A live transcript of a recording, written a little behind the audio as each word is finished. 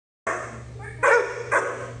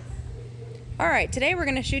Alright, today we're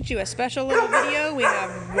going to shoot you a special little video. We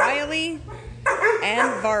have Wiley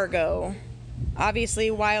and Vargo.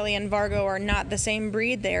 Obviously, Wiley and Vargo are not the same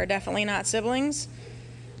breed. They are definitely not siblings.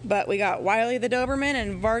 But we got Wiley the Doberman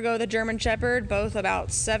and Vargo the German Shepherd, both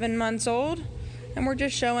about 7 months old. And we're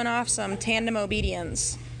just showing off some tandem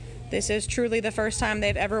obedience. This is truly the first time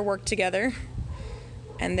they've ever worked together.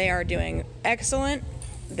 And they are doing excellent.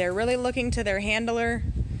 They're really looking to their handler.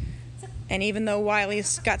 And even though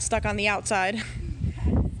Wiley's got stuck on the outside,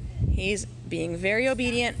 he's being very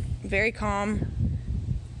obedient, very calm,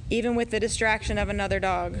 even with the distraction of another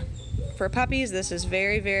dog. For puppies, this is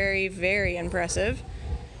very, very, very impressive.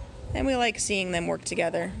 And we like seeing them work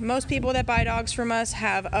together. Most people that buy dogs from us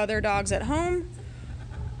have other dogs at home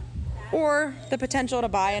or the potential to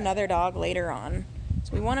buy another dog later on.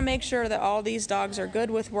 So we want to make sure that all these dogs are good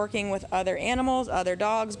with working with other animals, other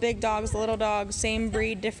dogs, big dogs, little dogs, same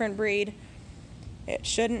breed, different breed. It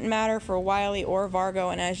shouldn't matter for Wiley or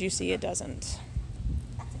Vargo, and as you see, it doesn't.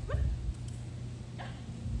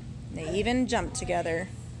 They even jump together.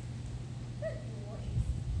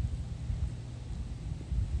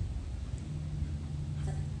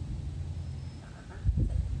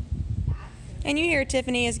 And you hear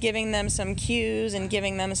Tiffany is giving them some cues and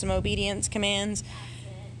giving them some obedience commands.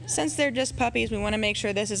 Since they're just puppies, we want to make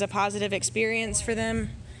sure this is a positive experience for them.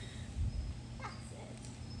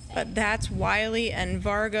 But that's Wiley and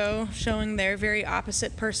Vargo showing their very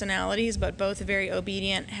opposite personalities, but both very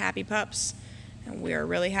obedient, happy pups. And we are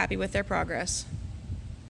really happy with their progress.